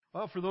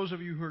Well, for those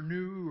of you who are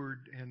new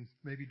and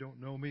maybe don't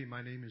know me,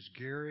 my name is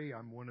Gary.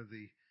 I'm one of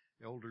the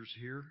elders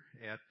here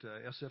at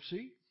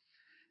SFC,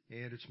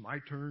 and it's my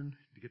turn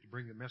to get to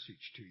bring the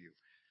message to you.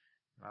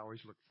 I always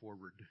look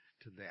forward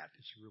to that.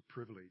 It's a real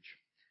privilege.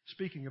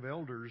 Speaking of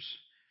elders,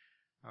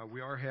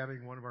 we are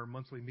having one of our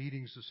monthly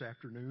meetings this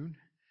afternoon.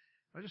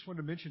 I just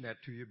wanted to mention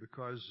that to you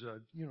because,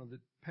 the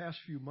past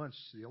few months,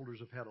 the elders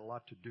have had a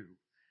lot to do,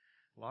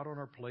 a lot on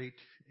our plate,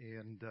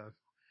 and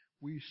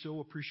we so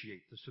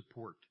appreciate the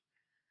support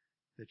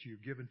that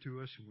you've given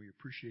to us, and we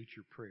appreciate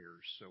your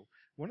prayers. So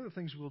one of the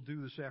things we'll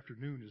do this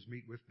afternoon is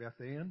meet with Beth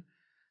Ann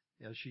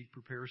as she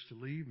prepares to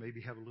leave,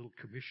 maybe have a little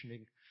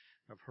commissioning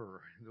of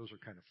her. Those are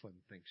kind of fun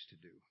things to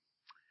do.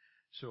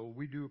 So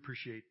we do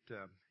appreciate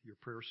your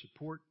prayer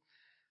support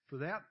for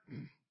that.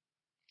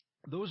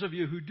 Those of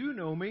you who do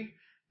know me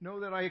know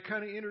that I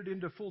kind of entered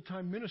into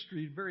full-time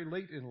ministry very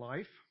late in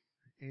life,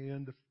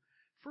 and the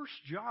first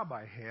job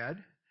I had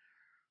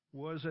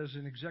was as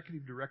an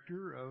executive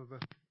director of a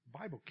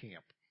Bible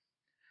camp.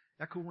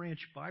 Echo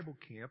Ranch Bible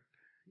Camp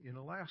in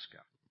Alaska.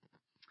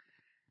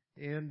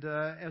 And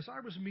as I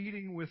was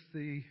meeting with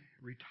the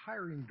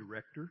retiring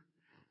director,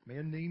 a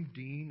man named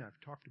Dean, I've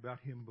talked about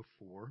him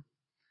before,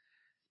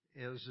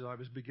 as I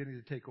was beginning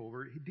to take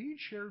over, Dean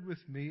shared with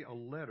me a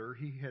letter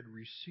he had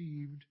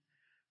received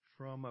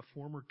from a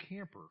former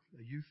camper,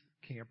 a youth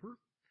camper,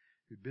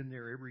 who'd been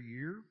there every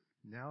year.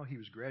 Now he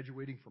was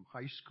graduating from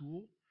high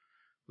school,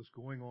 was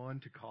going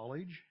on to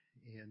college,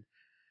 and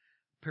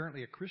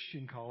apparently a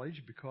Christian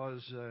college,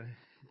 because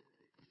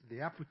the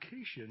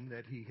application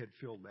that he had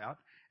filled out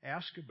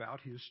asked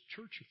about his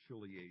church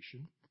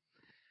affiliation,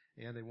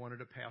 and they wanted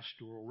a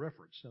pastoral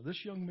reference. Now,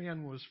 this young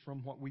man was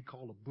from what we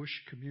call a bush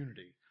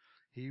community.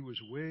 He was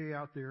way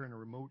out there in a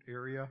remote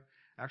area,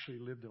 actually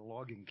lived in a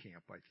logging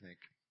camp, I think.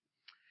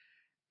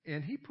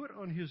 And he put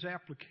on his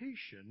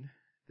application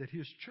that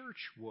his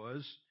church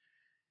was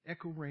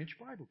Echo Ranch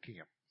Bible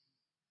Camp,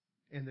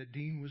 and that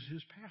Dean was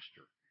his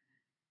pastor.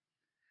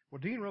 Well,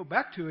 Dean wrote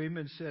back to him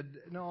and said,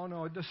 no,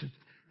 it doesn't.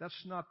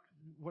 That's not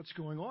what's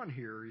going on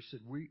here. He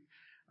said,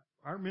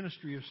 our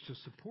ministry is to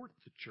support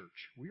the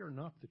church. We are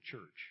not the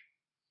church.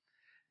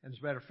 And as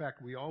a matter of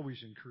fact, we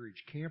always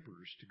encourage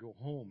campers to go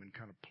home and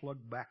kind of plug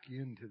back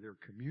into their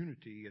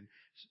community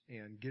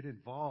and get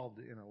involved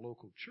in a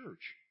local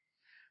church.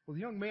 Well,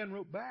 the young man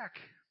wrote back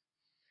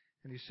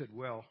and he said,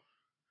 well,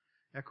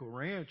 Echo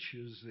Ranch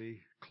is the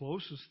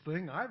closest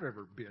thing I've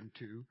ever been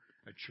to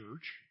a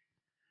church.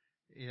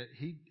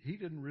 He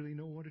didn't really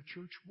know what a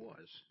church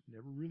was.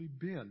 Never really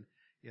been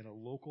in a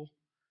local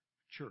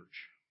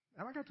church.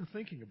 And I got to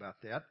thinking about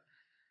that.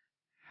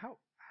 How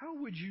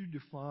would you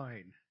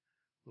define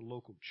the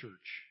local church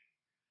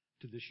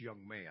to this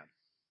young man?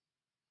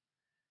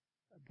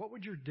 What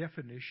would your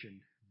definition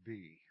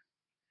be?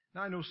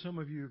 Now, I know some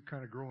of you have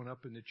kind of grown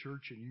up in the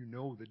church and you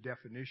know the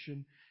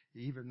definition,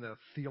 even the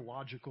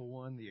theological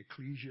one, the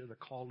ecclesia, the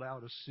called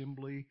out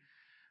assembly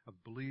of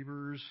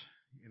believers.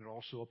 And it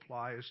also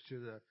applies to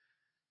the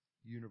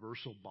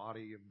universal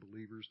body of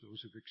believers,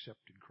 those who've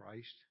accepted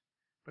Christ.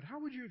 But how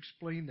would you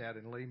explain that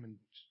in layman's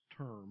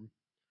term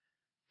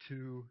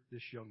to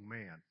this young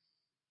man?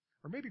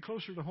 Or maybe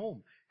closer to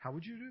home, how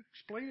would you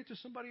explain it to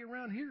somebody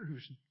around here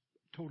who's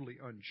totally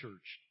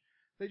unchurched?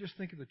 They just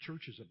think of the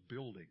church as a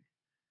building.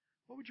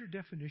 What would your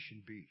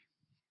definition be?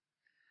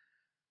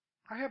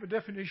 I have a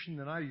definition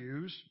that I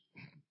use.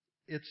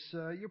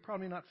 You'll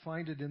probably not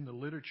find it in the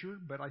literature,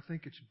 but I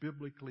think it's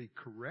biblically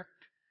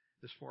correct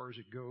as far as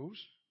it goes.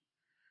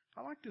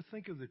 I like to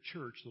think of the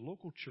church, the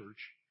local church,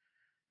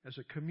 as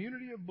a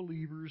community of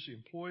believers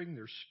employing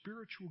their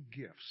spiritual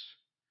gifts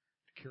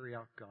to carry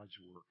out God's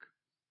work.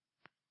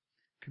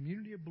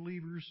 Community of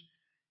believers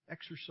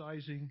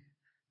exercising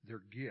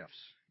their gifts.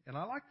 And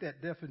I like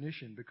that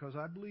definition because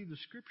I believe the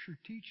Scripture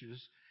teaches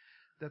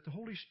that the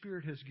Holy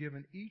Spirit has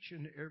given each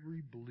and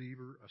every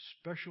believer a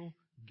special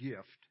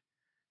gift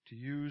to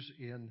use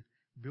in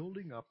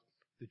building up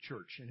the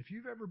church. And if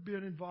you've ever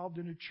been involved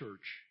in a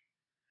church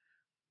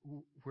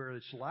where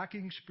it's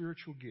lacking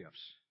spiritual gifts,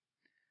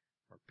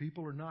 or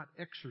people are not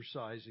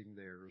exercising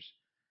theirs,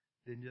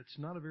 then it's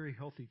not a very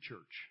healthy church.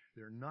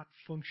 They're not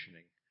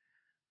functioning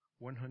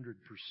 100%.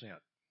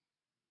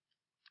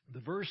 The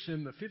verse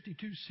in the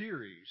 52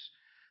 series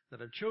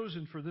that I've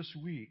chosen for this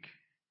week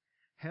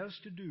has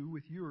to do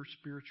with your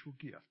spiritual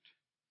gift.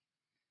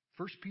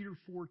 1 Peter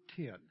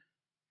 4:10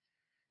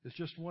 is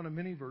just one of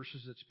many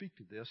verses that speak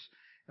to this,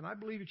 and I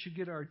believe it should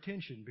get our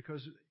attention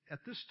because at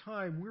this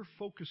time we're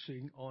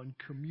focusing on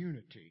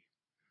community.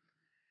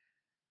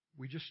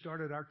 We just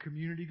started our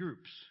community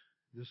groups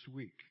this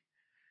week.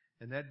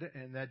 And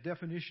that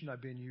definition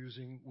I've been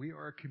using, we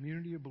are a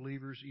community of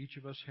believers, each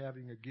of us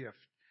having a gift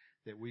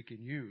that we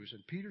can use.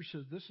 And Peter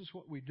says this is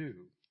what we do.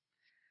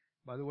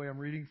 By the way, I'm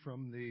reading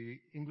from the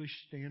English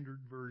Standard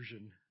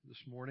Version this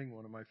morning,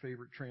 one of my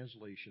favorite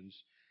translations.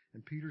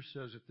 And Peter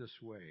says it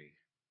this way: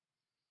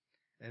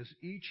 as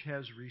each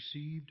has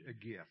received a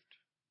gift,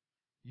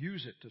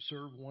 use it to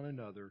serve one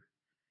another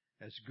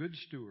as good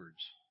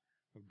stewards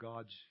of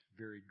God's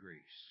varied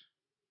grace.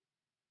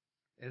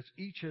 as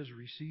each has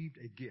received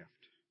a gift,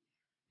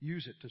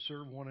 use it to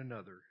serve one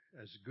another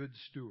as good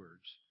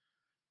stewards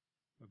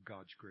of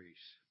God's grace.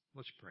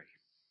 Let's pray.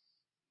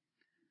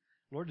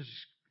 Lord,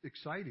 it's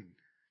exciting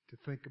to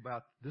think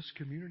about this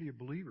community of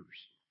believers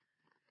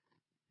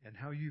and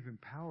how you've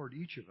empowered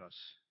each of us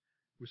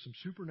with some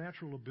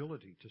supernatural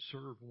ability to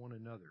serve one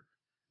another,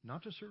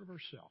 not to serve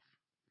ourselves,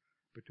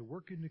 but to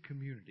work in the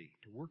community,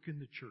 to work in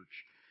the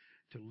church,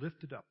 to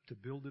lift it up, to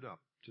build it up,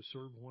 to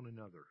serve one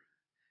another.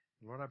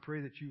 Lord, I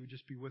pray that you would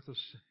just be with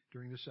us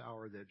during this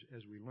hour, that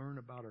as we learn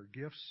about our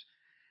gifts,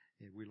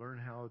 and we learn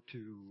how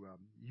to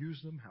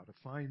use them, how to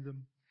find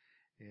them,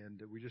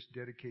 and we just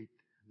dedicate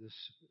this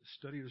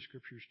study of the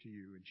Scriptures to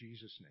you in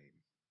Jesus'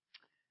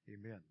 name.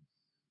 Amen.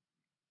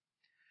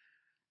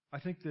 I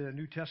think the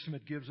New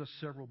Testament gives us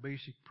several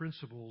basic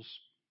principles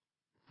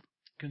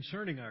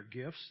concerning our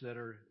gifts that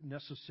are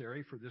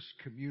necessary for this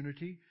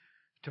community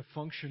to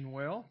function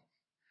well.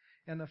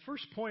 And the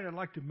first point I'd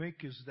like to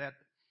make is that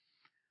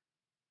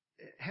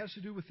it has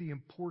to do with the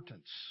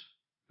importance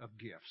of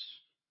gifts.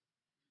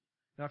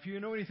 Now, if you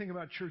know anything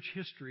about church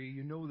history,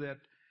 you know that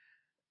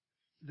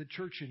the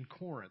church in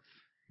Corinth,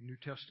 in New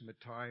Testament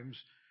times,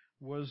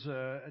 was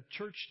a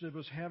church that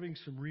was having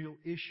some real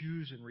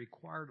issues and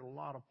required a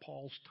lot of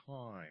Paul's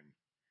time.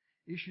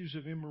 Issues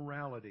of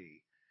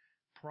immorality,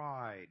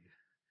 pride,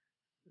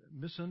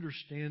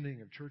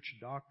 misunderstanding of church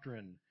doctrine,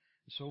 and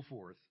so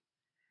forth.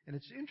 And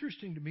it's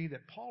interesting to me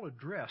that Paul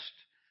addressed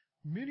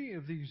many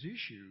of these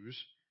issues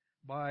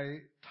by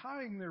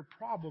tying their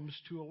problems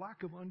to a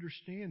lack of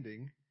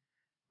understanding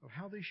of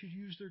how they should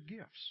use their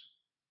gifts.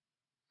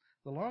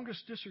 The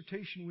longest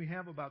dissertation we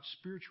have about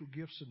spiritual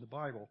gifts in the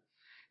Bible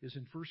is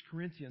in 1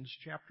 Corinthians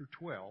chapter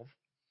 12,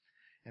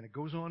 and it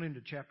goes on into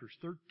chapters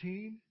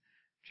 13,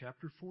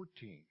 chapter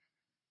 14.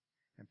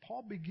 And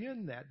Paul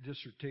began that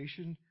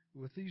dissertation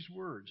with these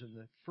words in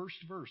the first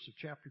verse of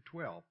chapter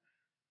 12.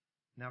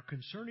 Now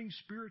concerning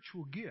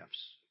spiritual gifts,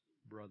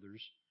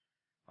 brothers,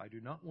 I do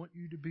not want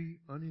you to be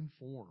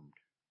uninformed.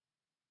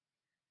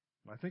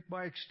 And I think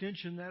by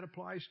extension that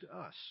applies to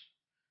us.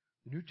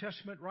 The New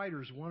Testament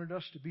writers wanted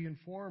us to be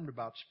informed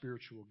about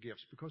spiritual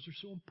gifts because they're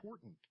so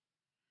important.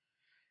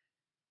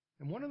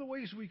 And one of the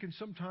ways we can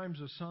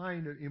sometimes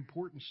assign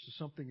importance to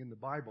something in the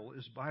Bible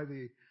is by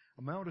the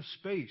amount of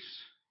space,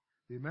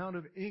 the amount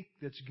of ink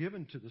that's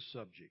given to the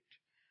subject.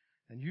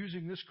 And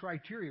using this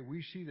criteria,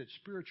 we see that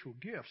spiritual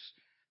gifts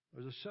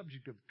are the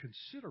subject of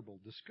considerable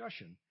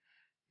discussion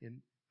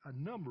in a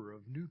number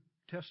of New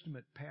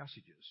Testament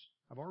passages.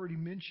 I've already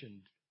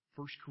mentioned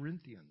 1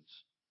 Corinthians.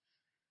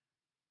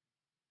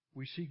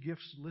 We see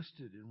gifts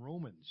listed in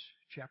Romans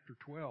chapter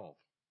 12,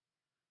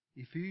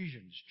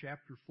 Ephesians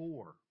chapter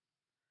 4,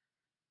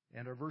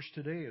 and our verse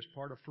today is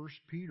part of 1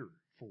 Peter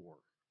 4.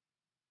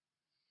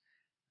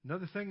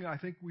 Another thing I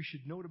think we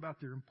should note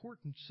about their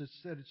importance is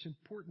that it's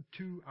important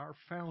to our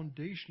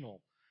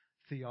foundational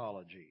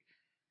theology.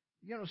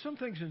 You know, some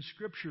things in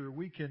Scripture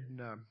we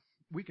can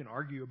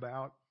argue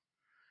about,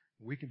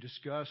 we can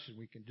discuss, and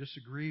we can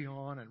disagree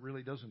on, and it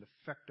really doesn't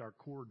affect our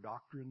core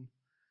doctrine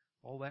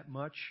all that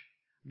much.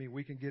 I mean,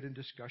 we can get in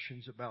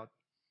discussions about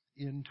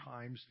end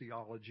times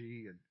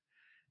theology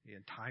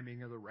and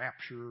timing of the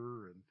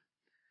rapture, and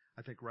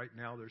I think right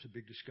now there's a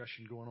big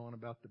discussion going on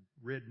about the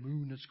red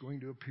moon that's going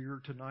to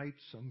appear tonight.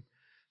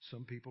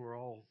 Some people are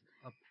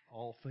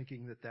all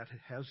thinking that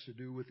has to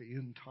do with the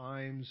end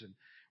times, and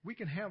we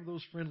can have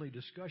those friendly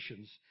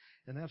discussions,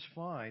 and that's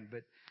fine.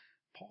 But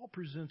Paul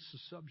presents the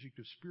subject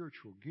of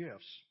spiritual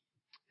gifts,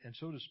 and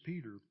so does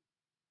Peter,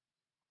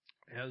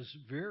 as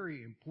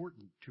very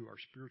important to our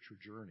spiritual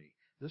journey.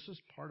 This is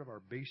part of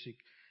our basic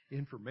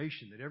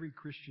information that every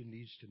Christian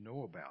needs to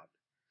know about.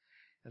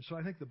 And so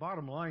I think the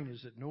bottom line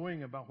is that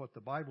knowing about what the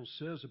Bible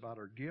says about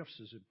our gifts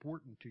is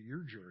important to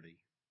your journey,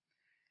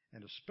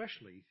 and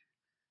especially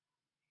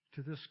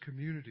to this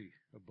community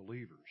of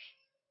believers.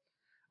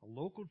 A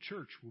local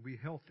church will be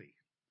healthy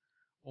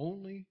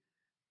only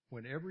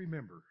when every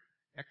member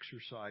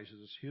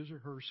exercises his or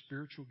her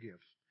spiritual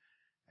gift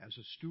as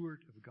a steward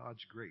of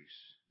God's grace,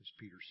 as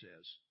Peter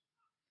says.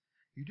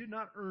 You did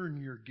not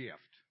earn your gift.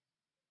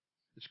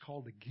 It's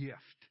called a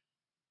gift.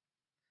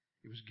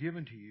 It was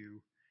given to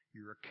you.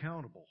 You're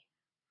accountable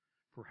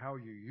for how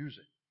you use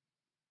it.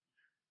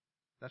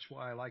 That's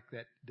why I like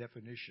that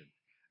definition,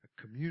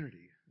 a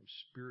community of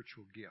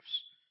spiritual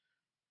gifts.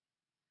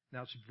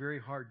 Now, it's very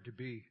hard to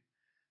be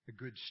a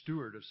good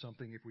steward of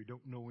something if we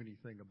don't know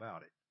anything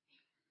about it.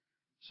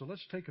 So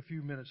let's take a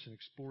few minutes and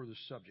explore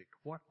this subject.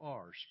 What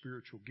are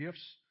spiritual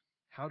gifts?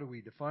 How do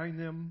we define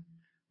them?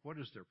 What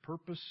is their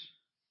purpose?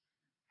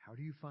 How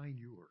do you find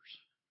yours?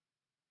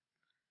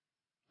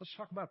 Let's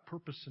talk about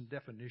purpose and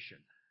definition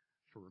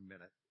for a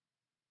minute.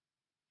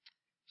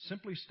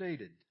 Simply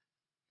stated,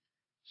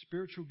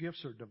 spiritual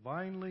gifts are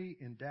divinely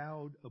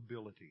endowed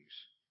abilities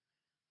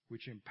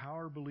which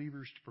empower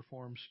believers to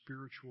perform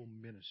spiritual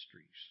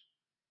ministries.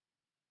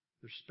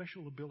 They're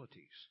special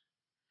abilities.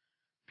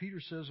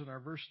 Peter says in our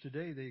verse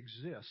today they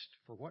exist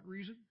for what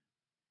reason?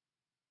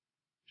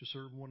 To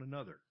serve one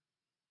another.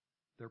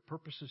 Their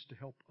purpose is to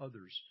help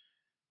others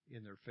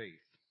in their faith.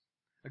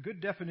 A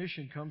good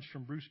definition comes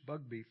from Bruce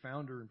Bugbee,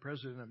 founder and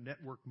president of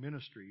Network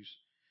Ministries.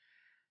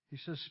 He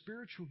says,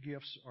 spiritual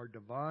gifts are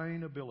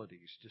divine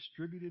abilities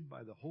distributed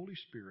by the Holy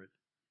Spirit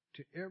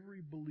to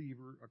every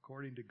believer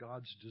according to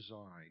God's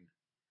design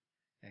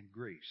and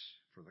grace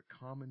for the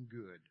common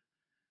good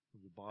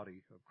of the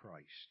body of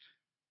Christ.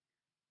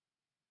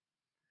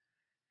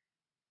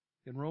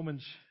 In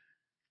Romans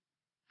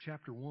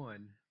chapter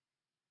 1,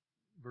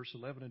 verse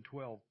 11 and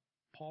 12,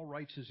 Paul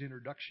writes his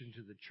introduction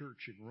to the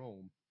church in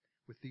Rome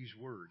with these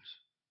words,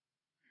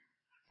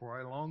 "For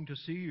I long to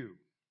see you,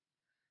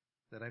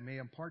 that I may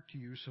impart to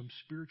you some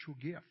spiritual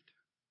gift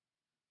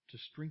to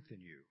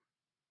strengthen you."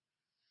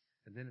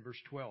 And then in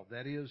verse 12,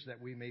 "That is,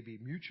 that we may be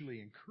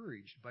mutually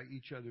encouraged by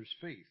each other's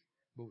faith,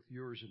 both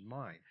yours and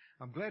mine."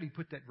 I'm glad he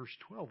put that verse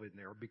 12 in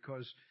there,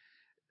 because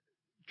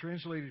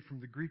translated from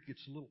the Greek,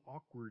 it's a little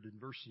awkward in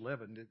verse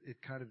 11.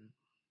 It kind of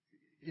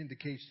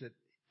indicates that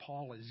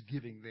Paul is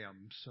giving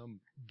them some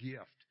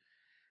gift.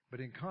 But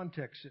in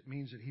context, it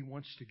means that he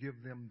wants to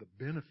give them the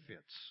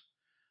benefits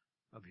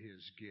of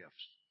his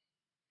gifts.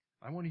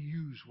 I want to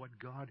use what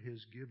God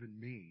has given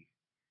me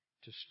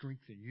to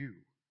strengthen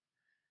you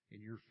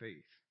in your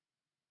faith.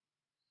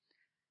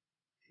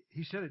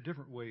 He said it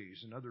different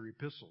ways in other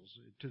epistles.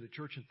 To the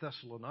church in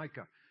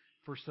Thessalonica,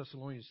 1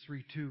 Thessalonians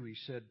 3:2, he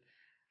said,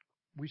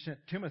 "We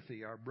sent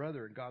Timothy, our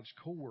brother and God's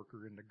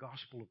co-worker in the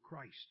gospel of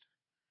Christ,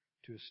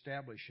 to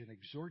establish and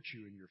exhort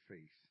you in your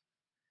faith."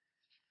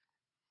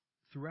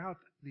 Throughout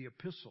the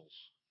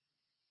epistles,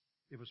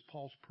 it was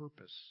Paul's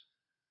purpose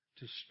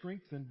to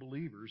strengthen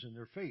believers in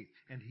their faith,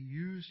 and he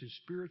used his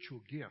spiritual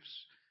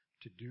gifts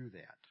to do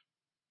that.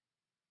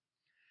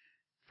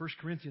 1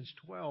 Corinthians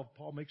 12,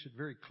 Paul makes it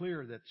very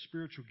clear that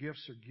spiritual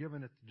gifts are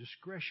given at the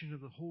discretion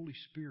of the Holy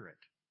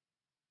Spirit.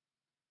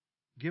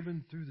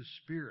 Given through the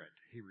Spirit,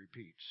 he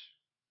repeats,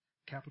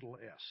 capital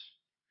S.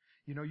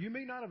 You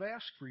may not have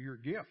asked for your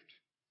gift,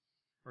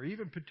 or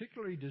even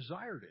particularly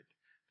desired it,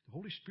 but the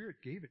Holy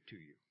Spirit gave it to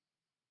you.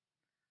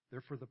 They're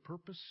for the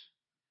purpose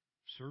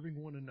of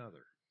serving one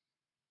another.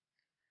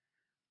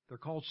 They're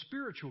called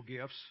spiritual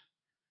gifts,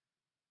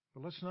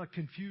 but let's not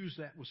confuse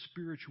that with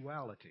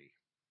spirituality.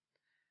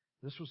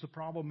 This was the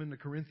problem in the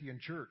Corinthian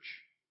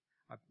church.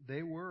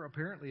 They were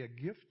apparently a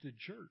gifted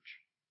church,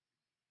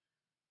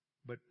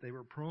 but they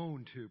were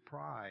prone to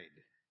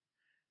pride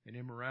and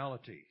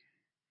immorality.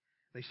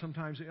 They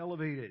sometimes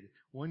elevated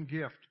one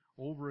gift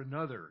over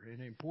another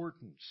in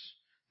importance.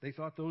 They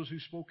thought those who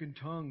spoke in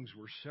tongues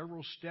were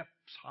several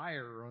steps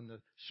higher on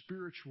the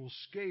spiritual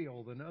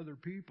scale than other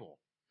people.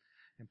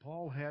 And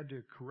Paul had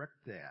to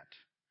correct that.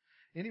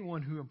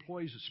 Anyone who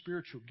employs a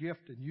spiritual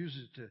gift and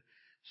uses it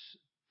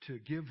to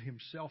give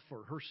himself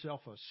or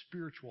herself a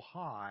spiritual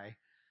high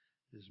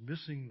is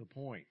missing the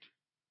point.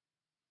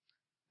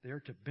 They're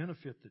to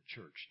benefit the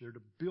church. They're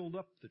to build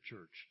up the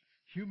church.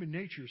 Human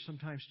nature is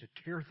sometimes to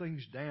tear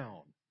things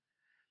down.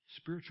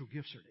 Spiritual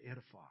gifts are to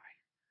edify,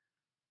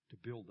 to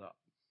build up.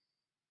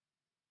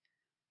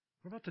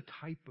 What about the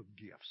type of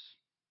gifts?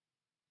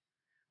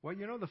 Well,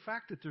 the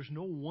fact that there's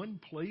no one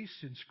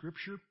place in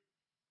Scripture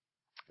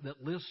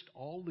that lists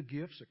all the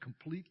gifts, a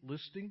complete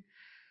listing,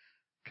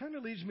 kind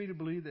of leads me to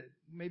believe that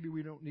maybe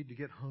we don't need to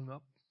get hung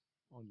up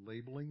on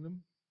labeling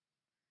them.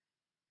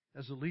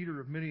 As a leader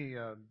of many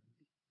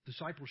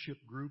discipleship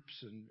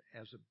groups and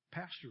as a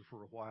pastor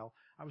for a while,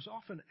 I was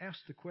often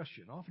asked the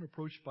question, often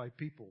approached by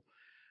people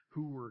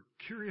who were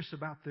curious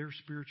about their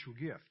spiritual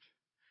gift.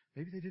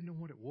 Maybe they didn't know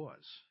what it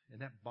was,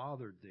 and that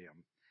bothered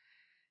them.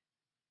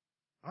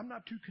 I'm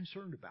not too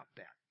concerned about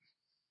that.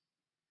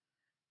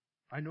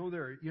 I know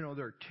there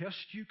are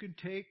tests you can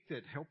take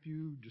that help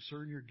you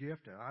discern your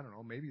gift, and I don't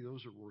know, maybe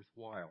those are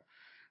worthwhile.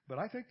 But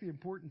I think the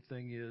important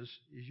thing is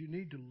you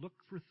need to look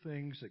for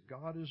things that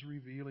God is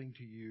revealing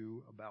to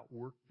you about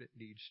work that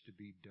needs to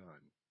be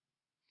done.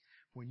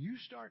 When you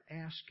start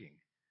asking,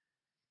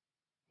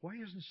 why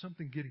isn't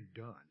something getting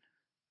done?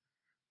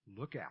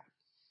 Look out.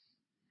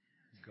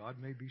 God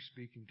may be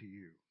speaking to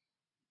you.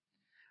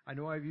 I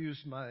know I've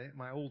used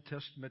my Old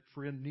Testament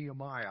friend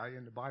Nehemiah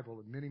in the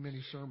Bible in many,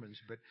 many sermons,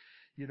 but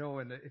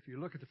and if you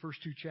look at the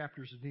first 2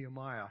 chapters of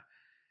Nehemiah,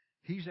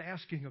 he's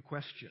asking a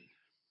question.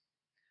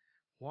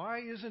 Why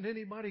isn't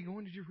anybody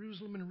going to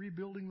Jerusalem and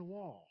rebuilding the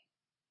wall?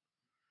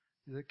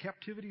 The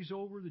captivity's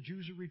over, the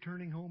Jews are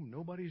returning home,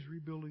 nobody's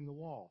rebuilding the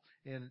wall.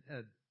 And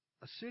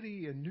a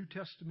city in New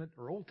Testament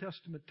or Old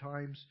Testament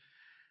times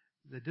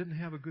that didn't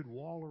have a good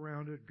wall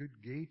around it,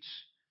 good gates,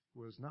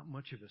 was not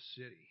much of a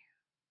city.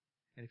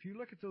 And if you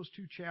look at those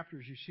 2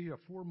 chapters, you see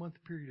a 4-month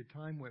period of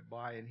time went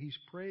by, and he's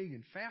praying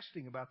and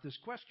fasting about this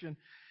question.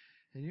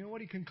 And you know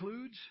what he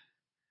concludes?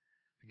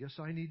 I guess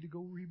I need to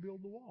go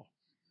rebuild the wall.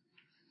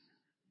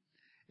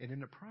 And in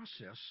the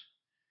process,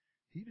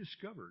 he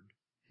discovered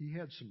he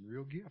had some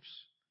real gifts,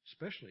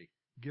 especially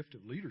gift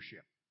of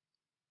leadership.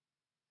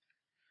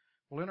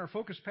 Well, in our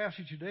focus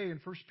passage today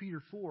in 1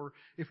 Peter 4,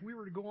 if we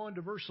were to go on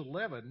to verse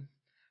 11,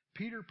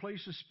 Peter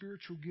places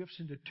spiritual gifts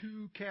into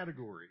 2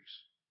 categories: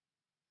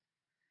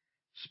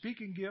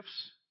 speaking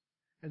gifts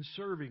and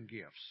serving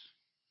gifts.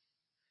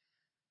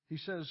 He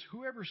says,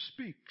 whoever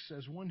speaks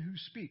as one who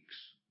speaks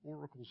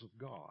oracles of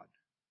God.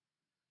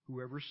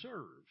 Whoever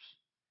serves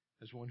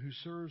as one who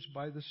serves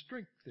by the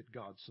strength that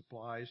God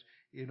supplies,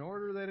 in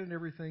order that in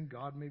everything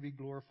God may be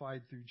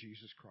glorified through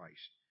Jesus Christ.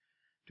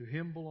 To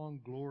him belong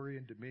glory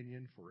and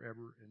dominion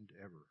forever and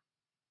ever.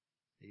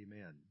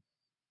 Amen.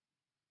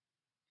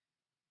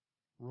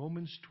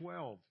 Romans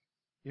 12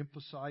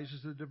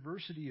 emphasizes the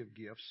diversity of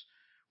gifts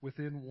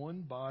within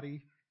one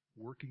body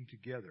working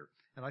together.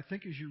 And I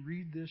think as you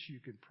read this, you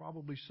can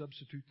probably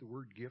substitute the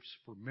word gifts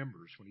for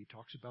members when he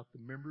talks about the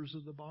members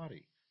of the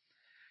body.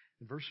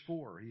 In verse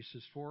 4, he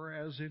says, for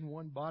as in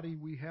one body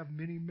we have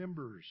many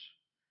members,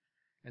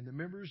 and the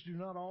members do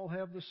not all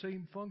have the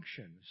same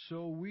function.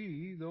 So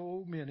we,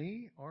 though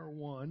many, are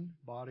one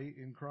body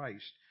in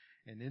Christ,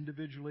 and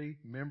individually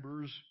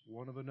members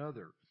one of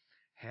another,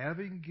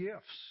 having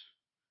gifts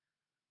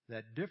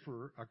that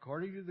differ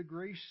according to the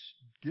grace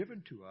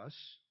given to us.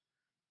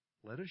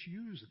 Let us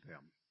use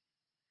them.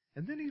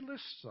 And then he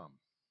lists some.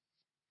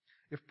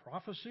 If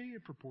prophecy,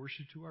 in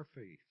proportion to our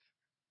faith.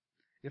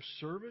 If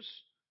service,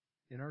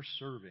 in our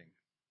serving.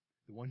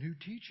 The one who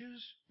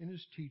teaches, in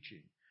his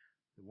teaching.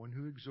 The one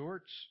who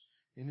exhorts,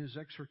 in his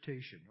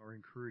exhortation or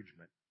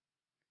encouragement.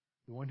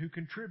 The one who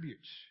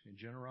contributes, in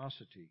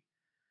generosity.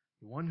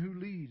 The one who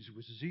leads,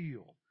 with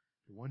zeal.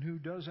 The one who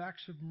does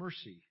acts of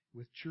mercy,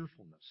 with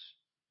cheerfulness.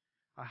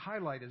 I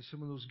highlighted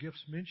some of those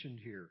gifts mentioned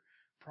here.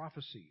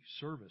 Prophecy,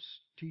 service,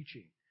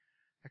 teaching,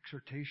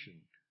 exhortation,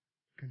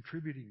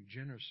 contributing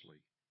generously,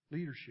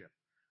 leadership,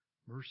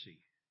 mercy.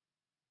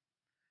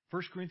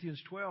 1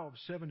 Corinthians 12,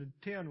 7 and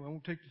 10, I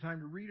won't take the time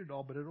to read it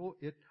all, but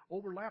it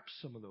overlaps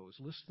some of those.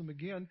 List them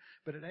again,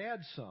 but it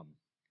adds some.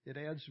 It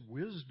adds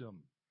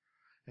wisdom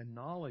and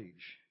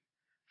knowledge,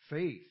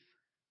 faith,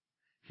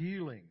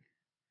 healing,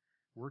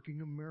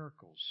 working of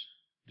miracles,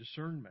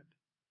 discernment,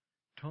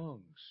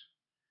 tongues,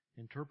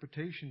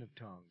 interpretation of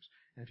tongues.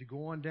 And if you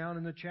go on down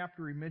in the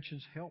chapter, he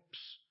mentions helps,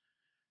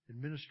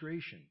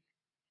 administration.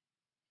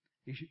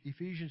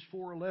 Ephesians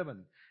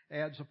 4:11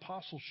 adds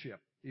apostleship,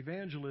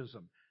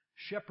 evangelism,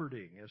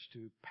 shepherding as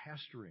to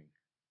pastoring.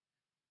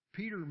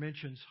 Peter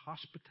mentions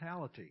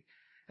hospitality.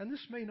 And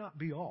this may not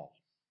be all,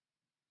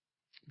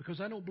 because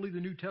I don't believe the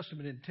New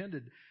Testament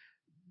intended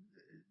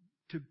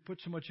to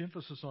put so much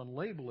emphasis on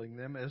labeling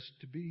them as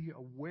to be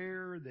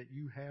aware that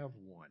you have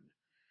one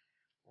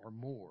or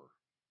more,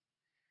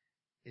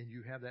 and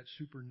you have that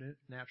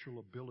supernatural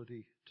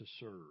ability to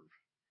serve.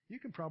 You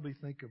can probably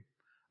think of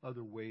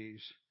other ways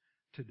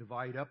to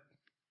divide up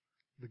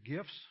the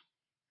gifts.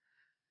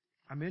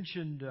 I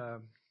mentioned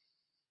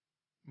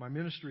my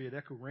ministry at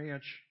Echo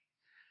Ranch.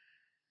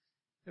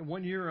 And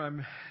one year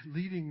I'm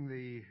leading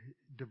the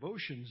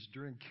devotions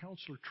during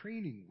counselor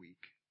training week.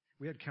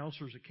 We had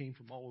counselors that came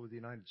from all over the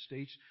United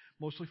States,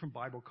 mostly from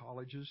Bible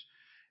colleges.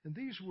 And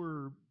these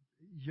were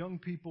young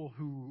people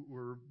who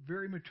were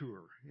very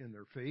mature in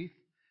their faith.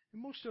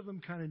 And most of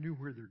them kind of knew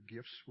where their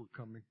gifts were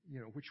coming,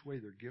 which way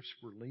their gifts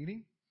were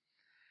leaning.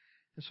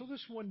 And so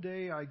this one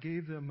day I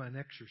gave them an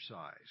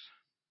exercise.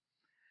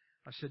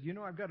 I said,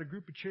 I've got a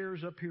group of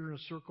chairs up here in a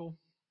circle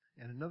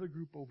and another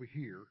group over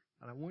here,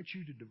 and I want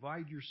you to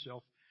divide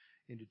yourself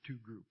into two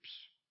groups.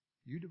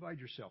 You divide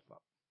yourself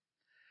up.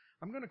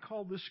 I'm going to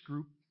call this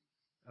group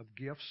of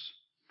gifts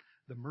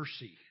the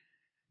mercy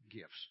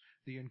gifts,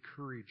 the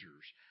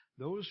encouragers.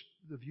 Those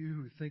of you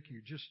who think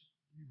you just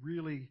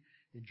really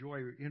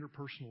enjoy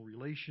interpersonal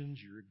relations,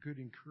 you're good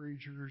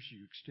encouragers,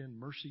 you extend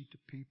mercy to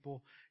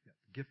people, the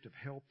gift of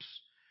helps.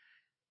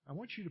 I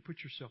want you to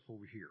put yourself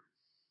over here.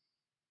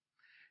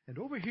 And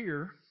over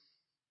here,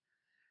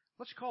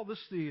 let's call this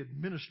the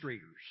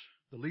administrators,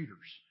 the leaders.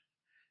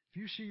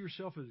 If you see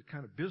yourself as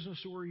kind of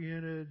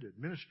business-oriented,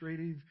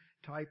 administrative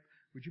type,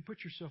 would you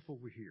put yourself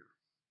over here?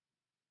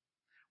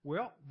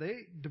 Well,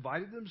 they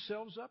divided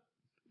themselves up.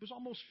 It was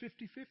almost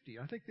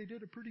 50-50. I think they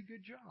did a pretty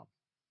good job.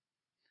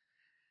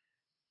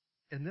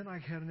 And then I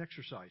had an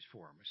exercise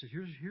for them. I said,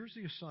 here's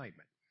the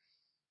assignment.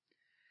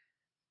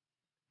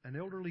 An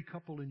elderly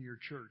couple in your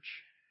church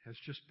has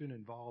just been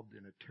involved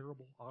in a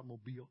terrible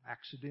automobile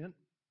accident,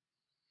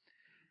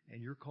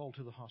 and you're called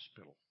to the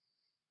hospital.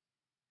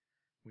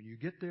 When you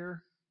get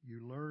there,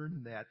 you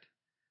learn that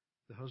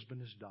the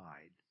husband has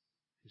died,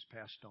 has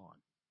passed on.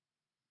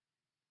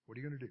 What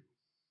are you going to do?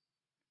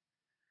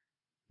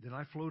 Then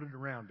I floated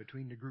around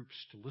between the groups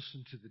to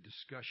listen to the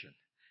discussion,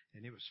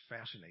 and it was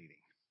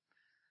fascinating.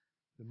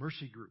 The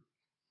mercy group,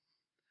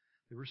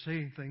 they were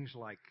saying things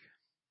like,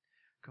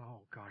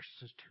 oh gosh,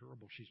 this is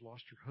terrible. She's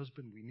lost her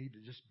husband. We need to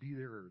just be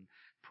there and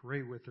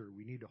pray with her.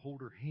 We need to hold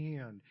her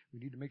hand. We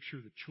need to make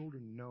sure the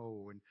children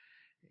know.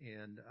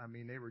 And I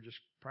mean, they were just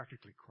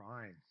practically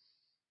crying.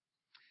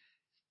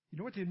 You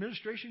know what the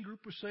administration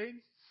group was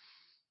saying?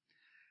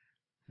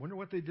 Wonder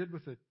what they did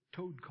with the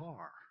towed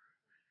car.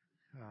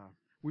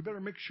 We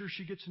better make sure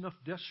she gets enough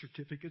death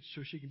certificates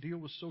so she can deal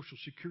with Social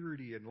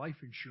Security and life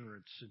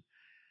insurance. And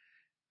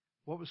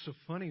what was so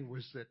funny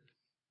was that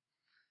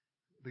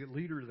the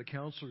leader of the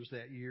counselors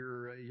that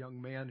year, a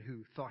young man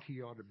who thought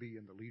he ought to be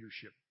in the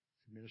leadership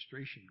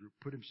administration group,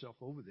 put himself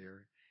over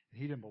there,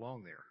 and he didn't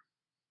belong there.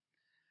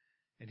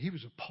 And he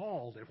was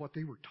appalled at what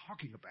they were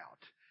talking about.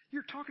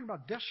 You're talking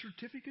about death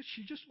certificates?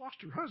 She just lost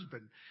her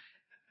husband.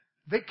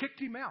 They kicked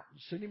him out and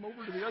sent him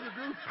over to the other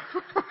group.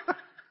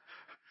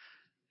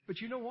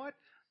 But you know what?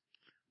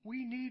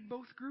 We need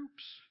both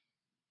groups.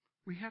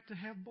 We have to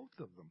have both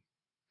of them.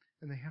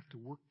 And they have to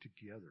work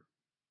together.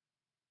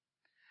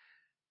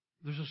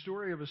 There's a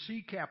story of a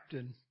sea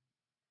captain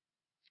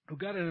who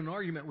got in an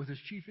argument with his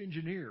chief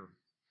engineer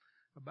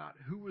about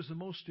who was the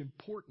most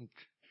important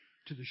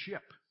to the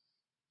ship.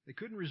 They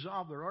couldn't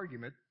resolve their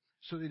argument,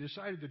 so they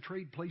decided to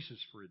trade places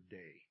for a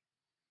day.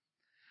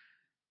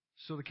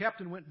 So the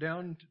captain went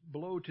down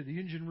below to the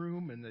engine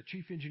room, and the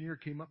chief engineer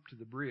came up to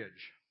the bridge.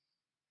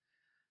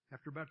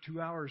 After about 2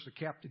 hours, the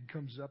captain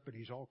comes up, and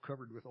he's all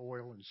covered with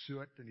oil and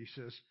soot, and he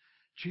says,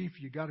 "Chief,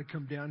 you got to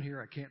come down here.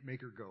 I can't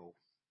make her go."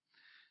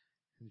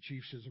 And the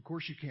chief says, "Of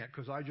course you can't,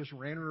 because I just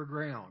ran her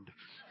aground."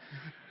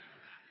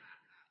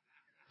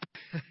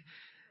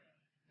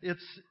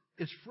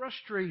 It's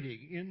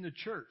frustrating in the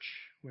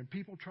church when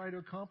people try to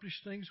accomplish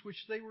things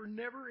which they were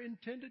never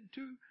intended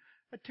to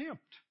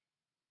attempt.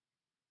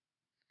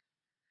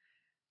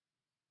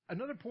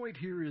 Another point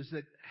here is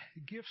that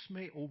gifts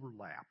may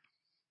overlap.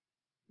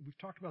 We've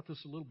talked about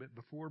this a little bit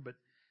before, but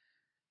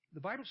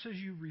the Bible says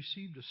you've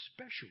received a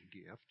special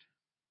gift,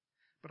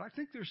 but I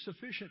think there's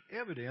sufficient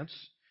evidence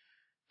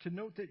to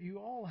note that you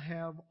all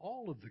have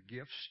all of the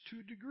gifts to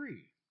a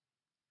degree.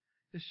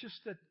 It's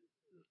just that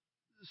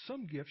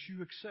some gifts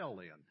you excel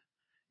in.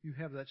 You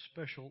have that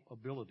special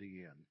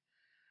ability in.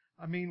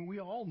 I mean, we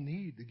all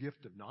need the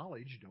gift of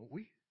knowledge, don't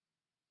we?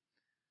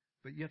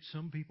 But yet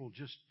some people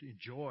just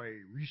enjoy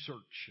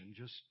research and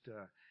just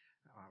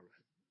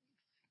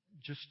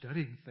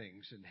studying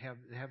things and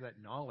have that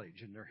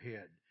knowledge in their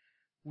head.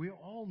 We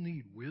all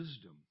need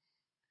wisdom.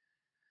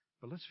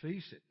 But let's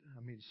face it,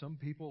 I mean, some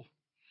people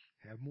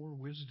have more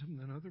wisdom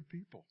than other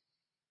people.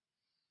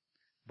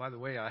 By the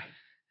way, I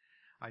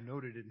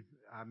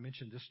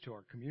mentioned this to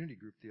our community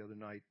group the other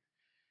night.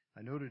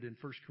 I noted in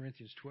 1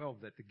 Corinthians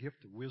 12 that the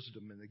gift of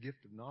wisdom and the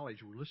gift of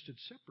knowledge were listed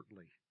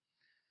separately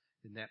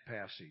in that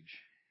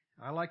passage.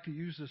 I like to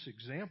use this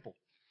example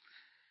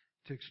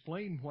to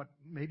explain what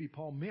maybe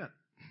Paul meant.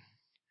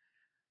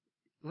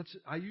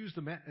 I use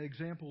the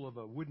example of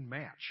a wooden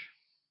match.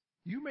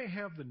 You may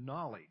have the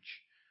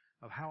knowledge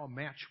of how a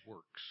match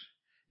works.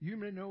 You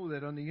may know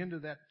that on the end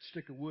of that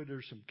stick of wood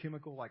there's some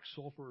chemical like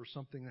sulfur or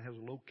something that has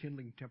a low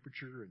kindling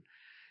temperature,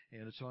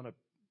 and it's on a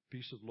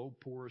piece of low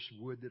porous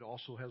wood that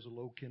also has a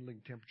low kindling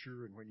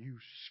temperature, and when you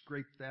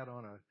scrape that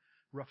on a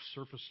rough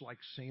surface like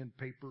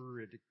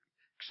sandpaper, it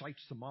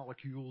excites the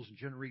molecules and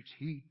generates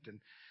heat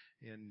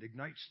and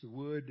ignites the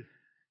wood.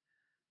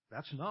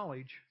 That's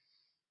knowledge.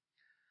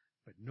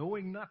 But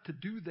knowing not to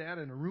do that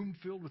in a room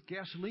filled with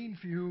gasoline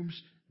fumes,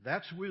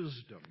 that's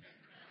wisdom.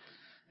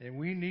 And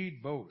we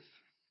need both.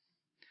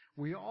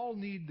 We all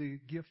need the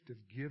gift of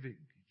giving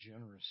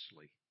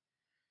generously.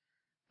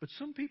 But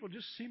some people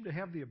just seem to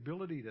have the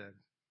ability to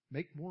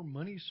make more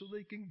money so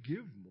they can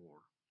give more.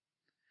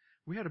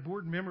 We had a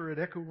board member at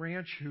Echo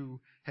Ranch who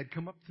had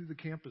come up through the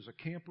camp as a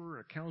camper,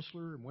 a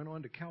counselor, and went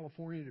on to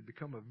California to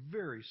become a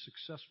very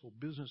successful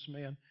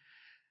businessman.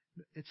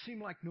 It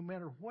seemed like no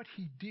matter what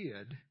he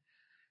did,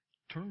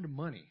 turned to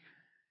money.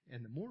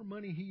 And the more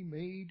money he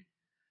made,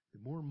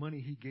 the more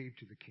money he gave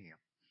to the camp.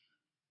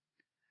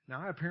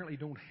 Now, I apparently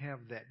don't have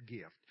that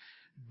gift.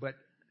 But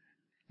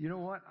you know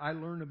what? I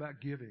learn about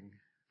giving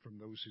from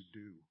those who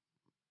do.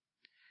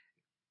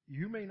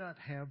 You may not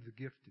have the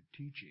gift of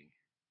teaching,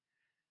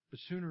 but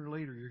sooner or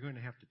later you're going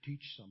to have to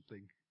teach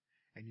something,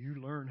 and you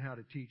learn how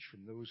to teach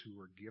from those who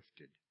are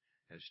gifted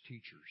as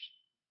teachers.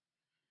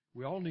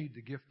 We all need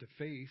the gift of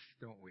faith,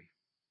 don't we?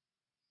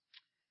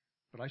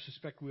 But I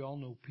suspect we all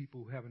know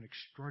people who have an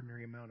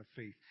extraordinary amount of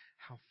faith.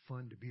 How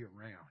fun to be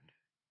around.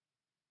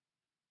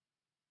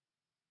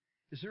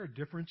 Is there a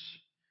difference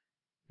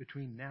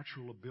between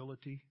natural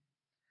ability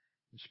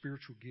and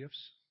spiritual gifts?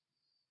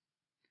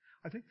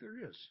 I think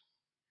there is.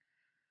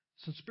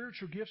 Since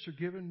spiritual gifts are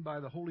given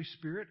by the Holy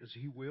Spirit as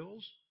He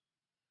wills,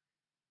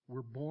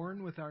 we're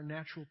born with our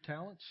natural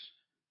talents.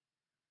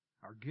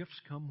 Our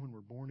gifts come when we're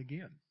born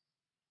again.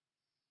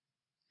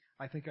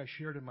 I think I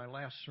shared in my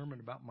last sermon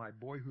about my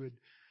boyhood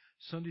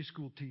Sunday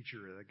school teacher,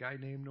 a guy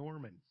named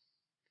Norman.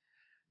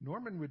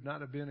 Norman would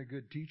not have been a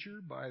good teacher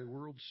by the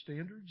world's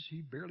standards.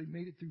 He barely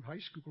made it through high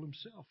school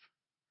himself.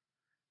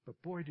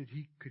 But boy,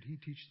 could he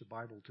teach the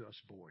Bible to us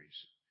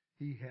boys.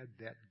 He had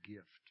that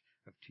gift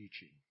of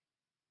teaching.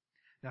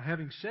 Now,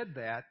 having said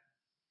that,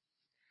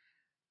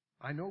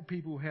 I know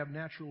people who have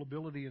natural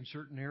ability in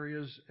certain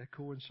areas that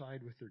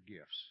coincide with their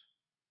gifts.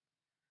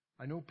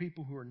 I know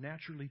people who are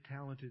naturally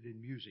talented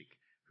in music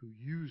who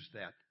use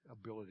that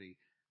ability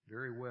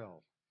very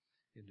well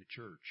in the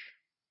church.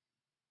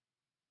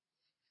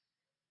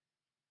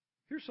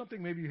 Here's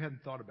something maybe you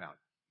hadn't thought about.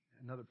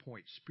 Another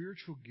point,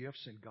 spiritual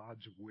gifts and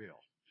God's will.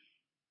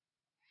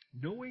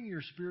 Knowing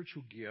your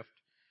spiritual gift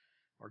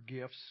or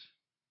gifts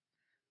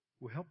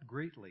will help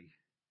greatly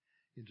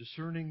in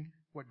discerning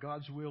what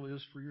God's will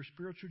is for your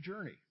spiritual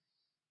journey.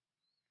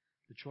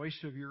 The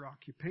choice of your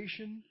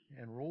occupation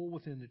and role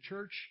within the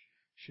church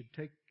should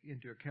take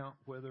into account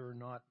whether or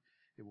not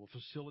it will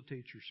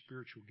facilitate your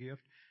spiritual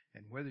gift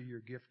and whether your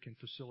gift can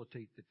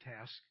facilitate the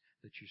task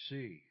that you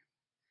see.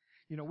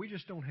 You know, we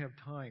just don't have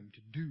time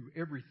to do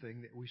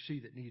everything that we see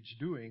that needs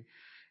doing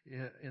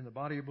in the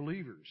body of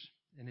believers.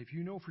 And if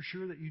you know for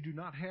sure that you do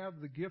not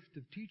have the gift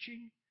of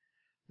teaching,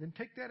 then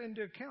take that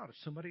into account if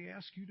somebody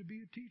asks you to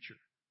be a teacher.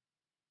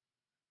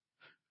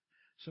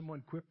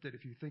 Someone quipped that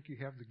if you think you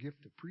have the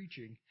gift of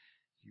preaching,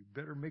 you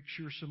better make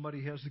sure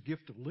somebody has the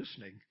gift of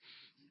listening.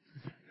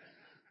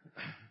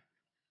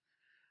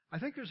 I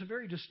think there's a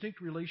very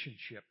distinct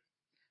relationship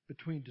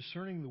between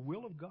discerning the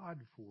will of God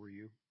for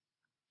you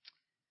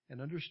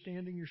and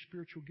understanding your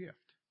spiritual gift.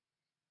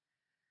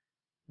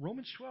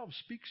 Romans 12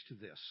 speaks to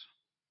this.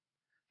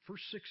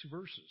 First 6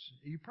 verses.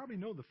 You probably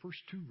know the first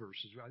 2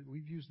 verses, right?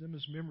 We've used them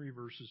as memory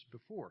verses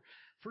before.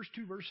 First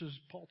 2 verses,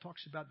 Paul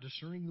talks about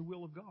discerning the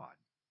will of God.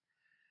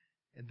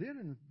 And then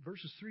in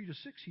verses 3 to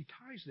 6, he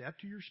ties that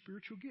to your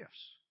spiritual gifts.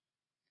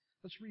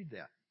 Let's read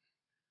that.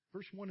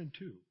 Verse 1 and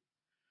 2.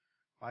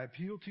 I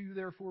appeal to you,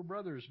 therefore,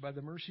 brothers, by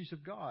the mercies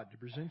of God, to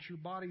present your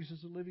bodies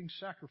as a living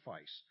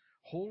sacrifice,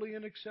 holy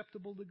and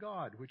acceptable to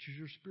God, which is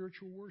your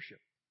spiritual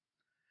worship.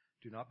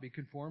 Do not be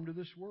conformed to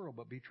this world,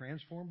 but be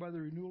transformed by the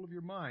renewal of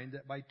your mind,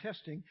 that by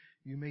testing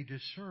you may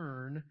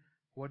discern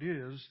what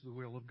is the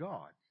will of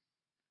God,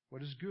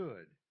 what is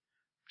good,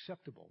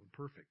 acceptable, and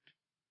perfect.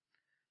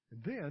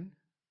 And then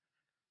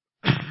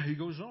he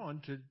goes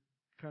on to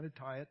kind of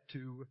tie it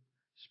to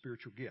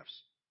spiritual gifts.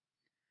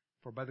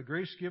 For by the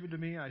grace given to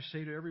me, I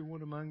say to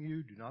everyone among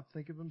you, do not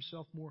think of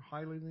himself more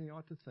highly than he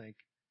ought to think,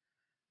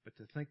 but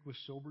to think with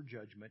sober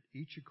judgment,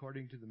 each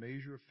according to the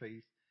measure of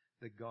faith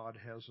that God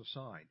has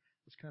assigned.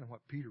 That's kind of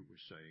what Peter was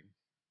saying.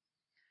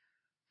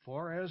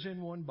 For as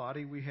in one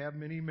body we have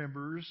many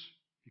members,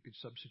 you could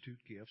substitute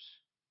gifts,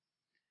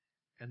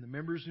 and the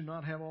members do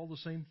not have all the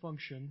same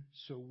function,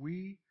 so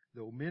we,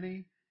 though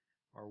many,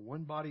 are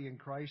one body in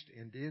Christ,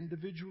 and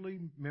individually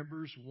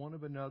members one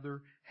of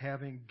another,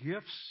 having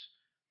gifts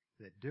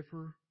that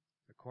differ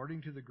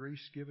according to the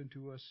grace given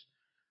to us,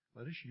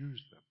 let us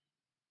use them.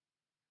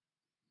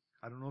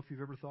 I don't know if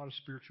you've ever thought of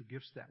spiritual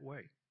gifts that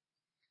way.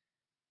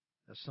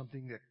 That's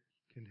something that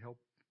can help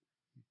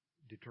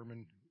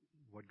determine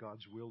what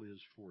God's will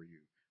is for you.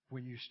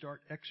 When you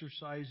start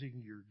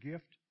exercising your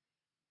gift,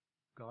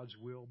 God's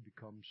will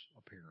becomes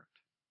apparent.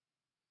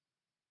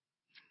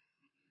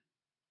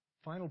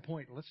 Final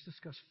point, let's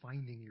discuss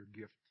finding your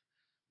gift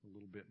a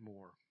little bit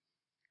more.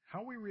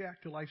 How we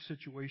react to life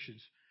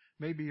situations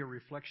may be a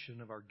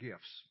reflection of our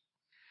gifts.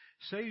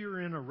 Say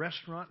you're in a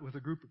restaurant with a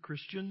group of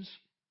Christians,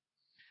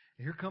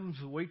 and here comes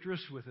the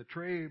waitress with a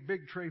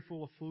big tray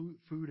full of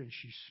food, and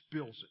she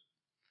spills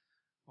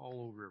it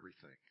all over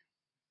everything.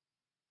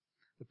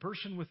 The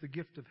person with the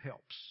gift of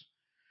helps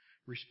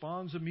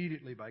responds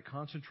immediately by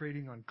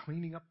concentrating on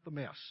cleaning up the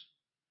mess.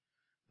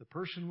 The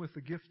person with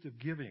the gift of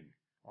giving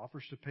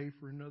offers to pay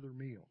for another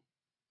meal.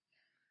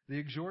 The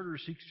exhorter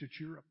seeks to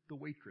cheer up the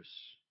waitress.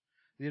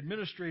 The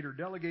administrator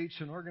delegates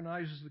and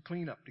organizes the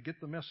cleanup to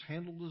get the mess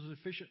handled as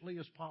efficiently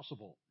as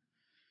possible.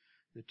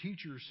 The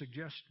teacher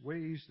suggests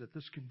ways that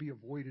this can be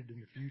avoided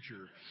in the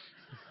future.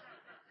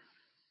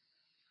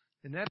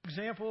 In that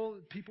example,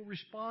 people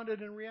responded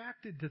and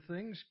reacted to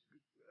things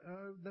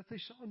that they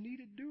saw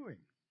needed doing.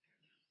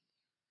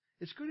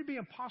 It's going to be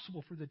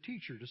impossible for the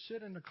teacher to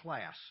sit in a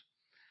class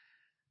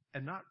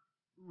and not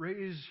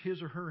raise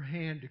his or her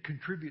hand to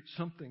contribute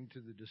something to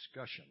the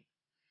discussion.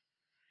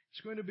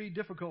 It's going to be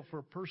difficult for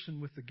a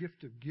person with the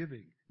gift of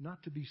giving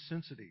not to be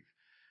sensitive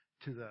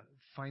to the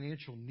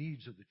financial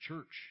needs of the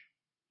church.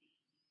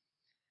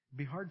 It'd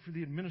be hard for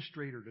the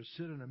administrator to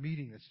sit in a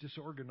meeting that's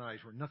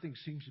disorganized where nothing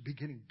seems to be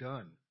getting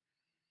done.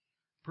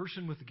 A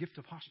person with the gift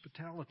of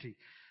hospitality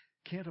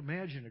can't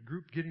imagine a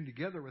group getting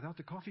together without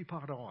the coffee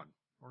pot on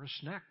or a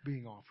snack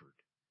being offered.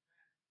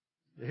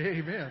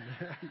 Amen.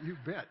 You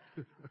bet.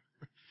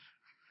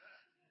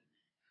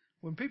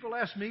 When people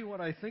ask me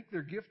what I think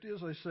their gift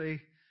is, I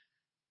say,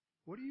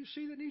 what do you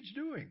see that needs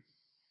doing?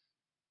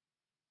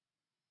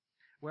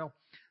 Well,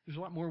 there's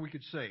a lot more we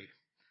could say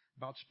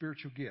about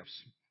spiritual gifts.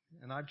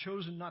 And I've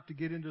chosen not to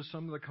get into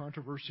some of the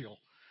controversial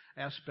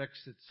aspects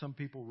that some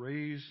people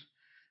raise.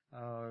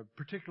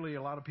 Particularly,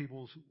 a lot of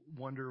people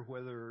wonder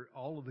whether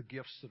all of the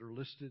gifts that are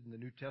listed in the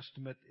New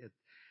Testament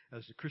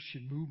as the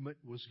Christian movement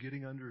was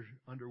getting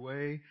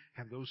underway,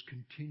 have those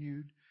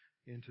continued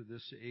into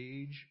this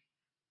age?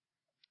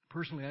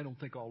 Personally, I don't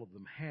think all of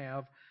them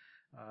have.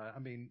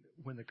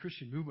 When the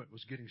Christian movement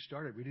was getting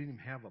started, we didn't even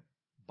have a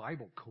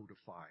Bible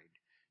codified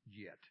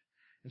yet.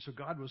 And so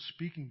God was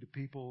speaking to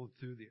people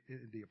through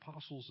the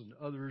apostles and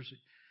others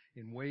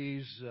in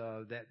ways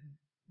that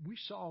we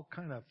saw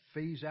kind of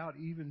phase out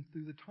even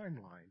through the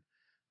timeline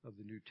of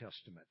the New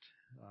Testament.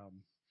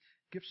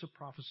 Gifts of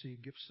prophecy,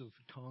 gifts of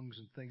tongues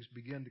and things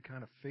begin to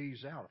kind of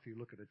phase out if you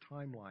look at a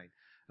timeline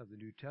of the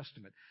New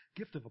Testament.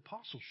 Gift of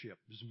apostleship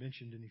is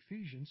mentioned in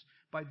Ephesians.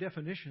 By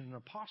definition, an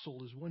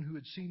apostle is one who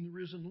had seen the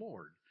risen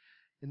Lord.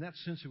 In that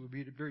sense, it would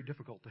be very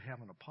difficult to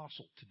have an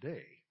apostle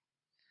today.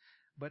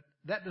 But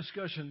that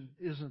discussion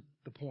isn't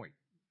the point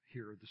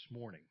here this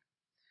morning.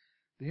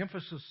 The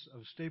emphasis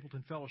of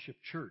Stapleton Fellowship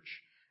Church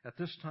at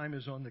this time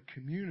is on the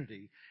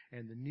community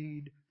and the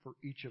need for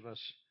each of us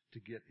to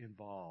get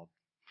involved.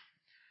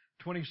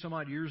 20 some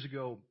odd years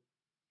ago,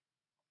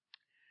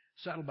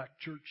 Saddleback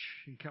Church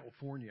in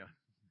California,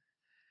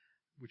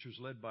 which was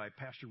led by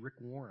Pastor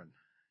Rick Warren,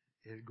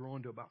 it had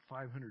grown to about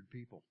 500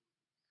 people.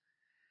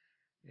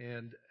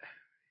 And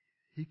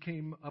he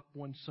came up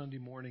one Sunday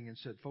morning and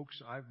said,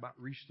 "Folks, I've about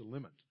reached the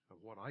limit of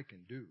what I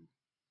can do."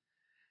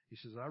 He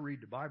says, "I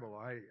read the Bible.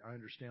 I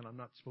understand I'm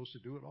not supposed to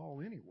do it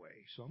all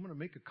anyway, so I'm going to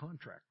make a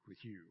contract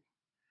with you."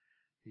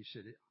 He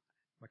said,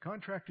 "My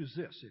contract is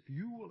this. If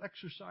you will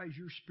exercise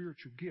your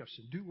spiritual gifts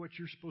and do what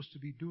you're supposed to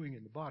be doing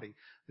in the body,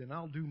 then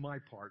I'll do my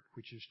part,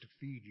 which is to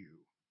feed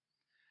you."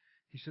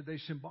 He said they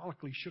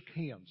symbolically shook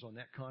hands on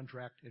that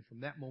contract, and from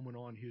that moment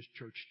on, his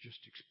church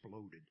just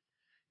exploded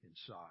in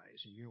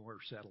size. And you know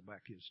where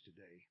Saddleback is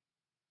today.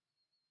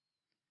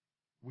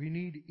 We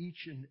need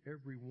each and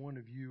every one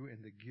of you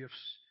and the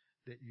gifts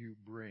that you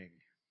bring.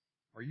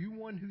 Are you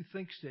one who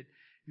thinks that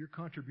your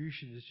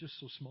contribution is just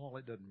so small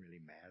it doesn't really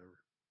matter?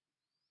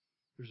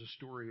 There's a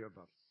story of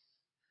a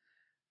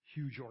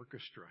huge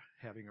orchestra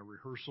having a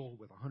rehearsal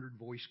with a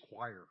 100-voice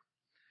choir.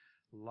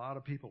 A lot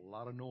of people, a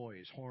lot of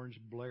noise, horns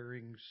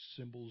blaring,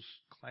 cymbals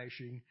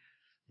clashing,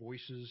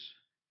 voices.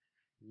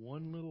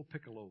 One little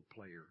piccolo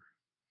player.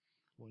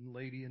 One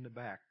lady in the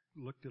back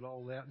looked at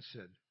all that and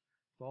said,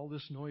 "With all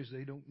this noise,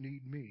 they don't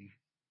need me."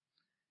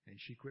 And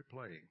she quit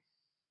playing.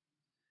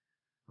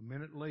 A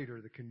minute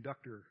later, the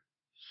conductor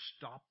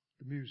stopped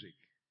the music,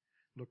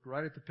 looked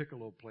right at the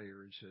piccolo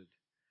player and said,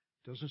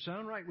 "Doesn't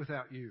sound right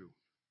without you.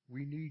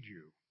 We need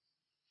you.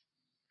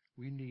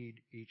 We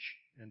need each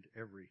and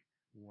every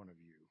one of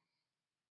you."